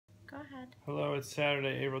ahead. Hello, it's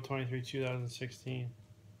Saturday, April 23, 2016.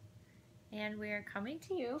 And we are coming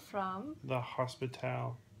to you from The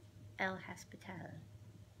Hospital. El Hospital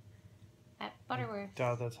at Butterworth. I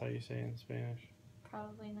doubt that's how you say it in Spanish.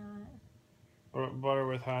 Probably not. Or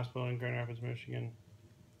Butterworth Hospital in Grand Rapids, Michigan.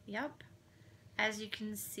 Yep. As you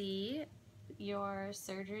can see, your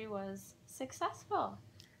surgery was successful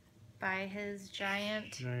by his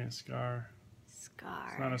giant scar. It's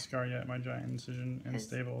not a scar yet, my giant incision in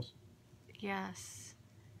Staples. Yes.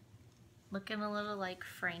 Looking a little like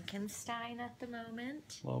Frankenstein at the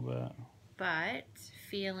moment. A little bit. But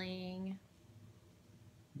feeling...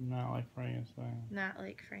 not like Frankenstein. Not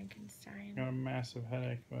like Frankenstein. Got a massive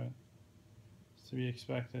headache, but it's to be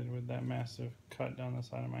expected with that massive cut down the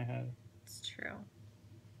side of my head. It's true.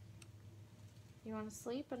 You want to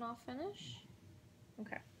sleep and I'll finish?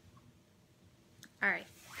 Okay. Alright.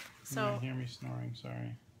 So, you might hear me snoring,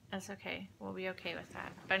 sorry. That's okay. We'll be okay with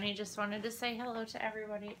that. Benny just wanted to say hello to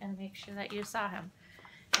everybody and make sure that you saw him.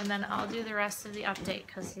 And then I'll do the rest of the update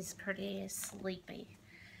because he's pretty sleepy.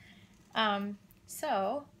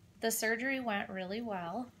 So, the surgery went really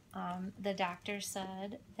well. The doctor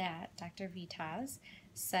said that, Dr. Vitaz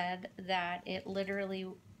said that it literally,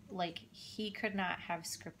 like, he could not have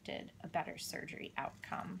scripted a better surgery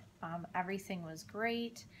outcome. Everything was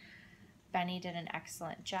great. Benny did an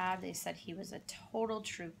excellent job. They said he was a total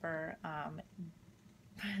trooper.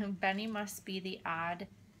 Benny must be the odd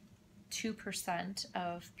 2%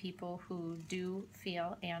 of people who do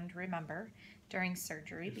feel and remember during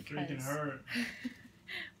surgery because... It hurt.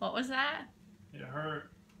 What was that? It hurt.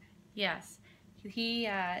 Yes. He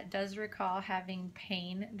does recall having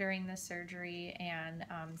pain during the surgery and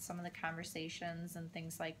some of the conversations and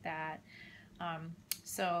things like that.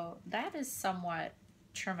 So that is somewhat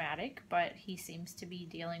traumatic, but he seems to be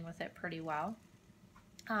dealing with it pretty well.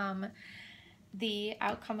 The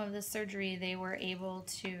outcome of the surgery, they were able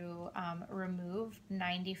to remove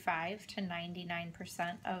 95 to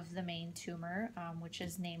 99% of the main tumor, which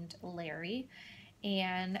is named Larry.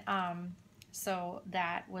 And so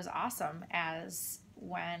that was awesome, as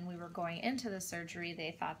when we were going into the surgery,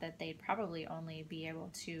 they thought that they'd probably only be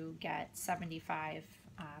able to get 75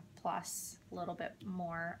 plus, a little bit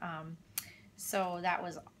more. So that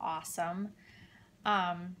was awesome.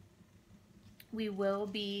 We will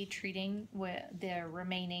be treating with the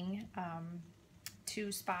remaining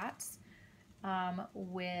 2 spots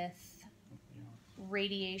with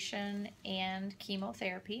radiation and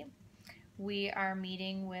chemotherapy. We are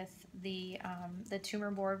meeting with the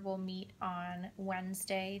tumor board will meet on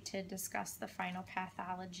Wednesday to discuss the final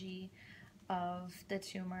pathology of the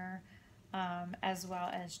tumor, as well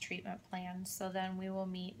as treatment plans. So then we will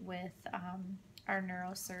meet with our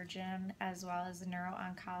neurosurgeon as well as the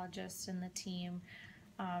neuro-oncologist and the team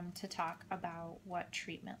to talk about what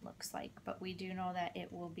treatment looks like. But we do know that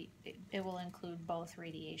it will include both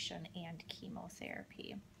radiation and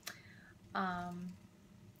chemotherapy.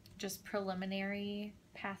 Just preliminary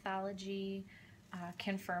pathology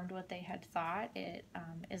confirmed what they had thought. It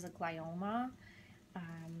is a glioma.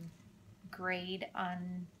 Grade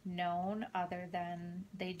unknown, other than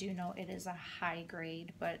they do know it is a high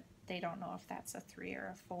grade, but they don't know if that's a 3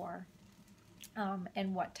 or a 4,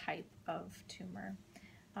 and what type of tumor.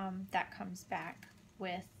 That comes back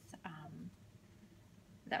with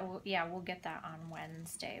we'll get that on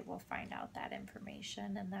Wednesday. We'll find out that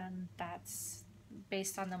information, and then that's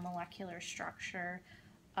based on the molecular structure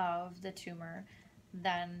of the tumor.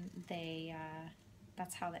 Then they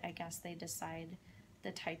that's how I guess they decide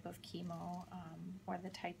the type of chemo or the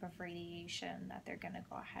type of radiation that they're going to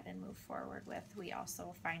go ahead and move forward with. We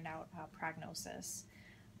also find out prognosis,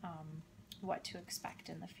 what to expect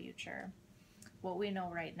in the future. What we know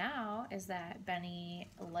right now is that Benny,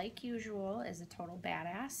 like usual, is a total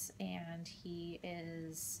badass, and he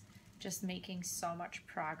is just making so much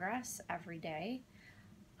progress every day.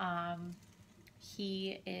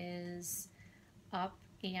 He is up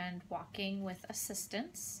and walking with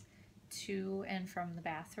assistance to and from the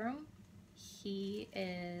bathroom. He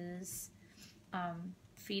is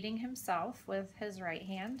feeding himself with his right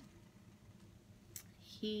hand.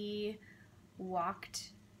 He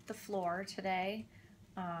walked the floor today.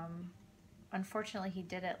 Unfortunately, he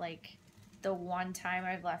did it like the one time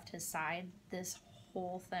I've left his side this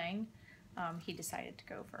whole thing. He decided to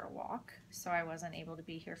go for a walk, so I wasn't able to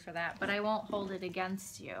be here for that, but I won't hold it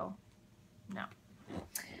against you. No.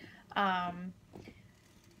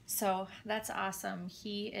 So that's awesome.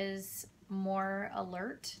 He is more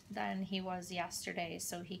alert than he was yesterday,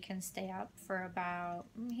 so he can stay up for about,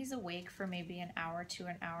 he's awake for maybe an hour to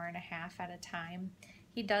an hour and a half at a time.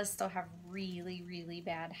 He does still have really, really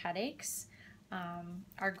bad headaches,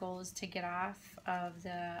 Our goal is to get off of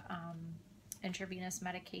the intravenous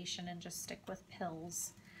medication and just stick with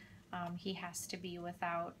pills. He has to be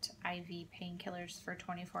without IV painkillers for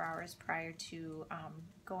 24 hours prior to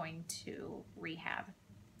going to rehab.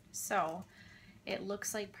 So it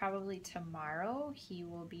looks like probably tomorrow he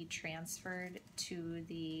will be transferred to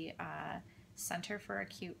the Center for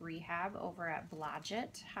Acute Rehab over at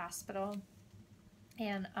Blodgett Hospital.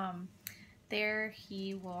 And there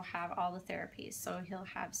he will have all the therapies. So he'll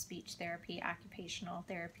have speech therapy, occupational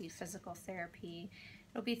therapy, physical therapy.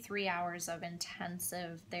 It'll be 3 hours of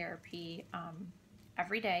intensive therapy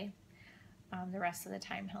every day. The rest of the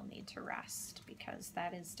time he'll need to rest because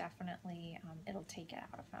that is definitely, it'll take it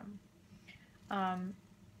out of him.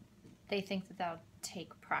 They think that that'll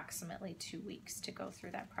take approximately 2 weeks to go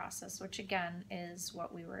through that process, which again is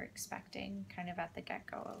what we were expecting kind of at the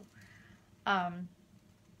get-go.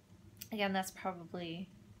 Again, that's probably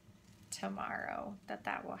tomorrow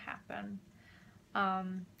that will happen. A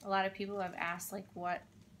lot of people have asked, like, what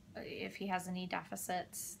if he has any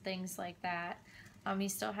deficits, things like that. He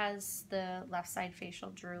still has the left side facial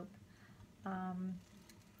droop,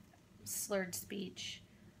 slurred speech,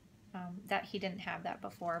 that he didn't have that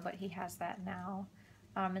before, but he has that now.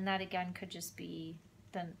 And that again could just be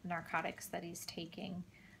the narcotics that he's taking.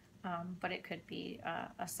 But it could be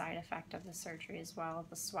a side effect of the surgery as well,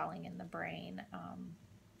 the swelling in the brain.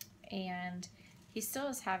 And he still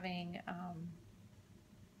is having,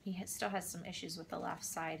 still has some issues with the left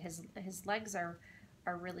side. His legs are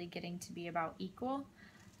really getting to be about equal,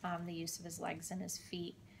 the use of his legs and his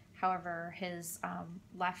feet. However, his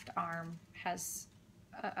left arm has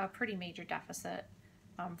a pretty major deficit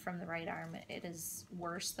from the right arm. It is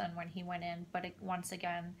worse than when he went in, but once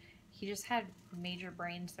again, he just had major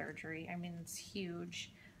brain surgery. I mean, it's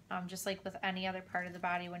huge. Just like with any other part of the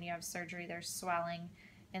body, when you have surgery, there's swelling,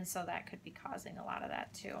 and so that could be causing a lot of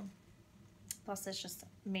that too. Plus, it's just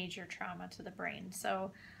major trauma to the brain.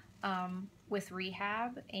 So, with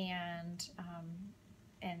rehab and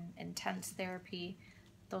intense therapy,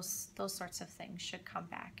 those sorts of things should come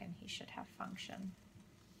back, and he should have function.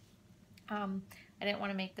 I didn't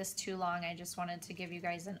want to make this too long. I just wanted to give you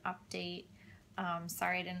guys an update.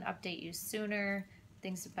 Sorry I didn't update you sooner.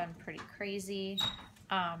 Things have been pretty crazy.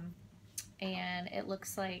 And it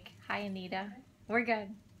looks like, hi Anita. We're good.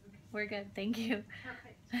 We're good. Thank you.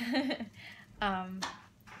 Perfect.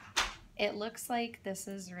 It looks like this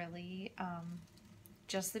is really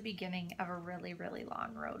just the beginning of a really, really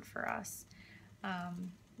long road for us.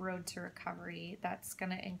 Road to recovery. That's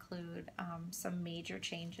going to include some major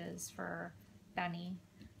changes for Benny,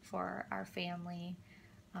 for our family.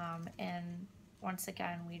 And once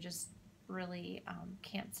again, we just really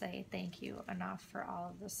can't say thank you enough for all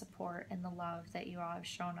of the support and the love that you all have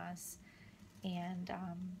shown us. And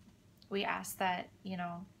we ask that, you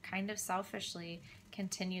know, kind of selfishly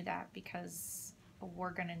continue that, because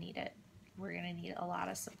we're going to need it. We're going to need a lot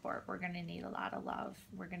of support. We're going to need a lot of love.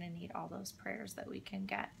 We're going to need all those prayers that we can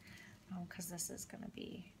get, because this is going to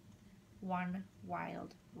be one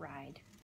wild ride.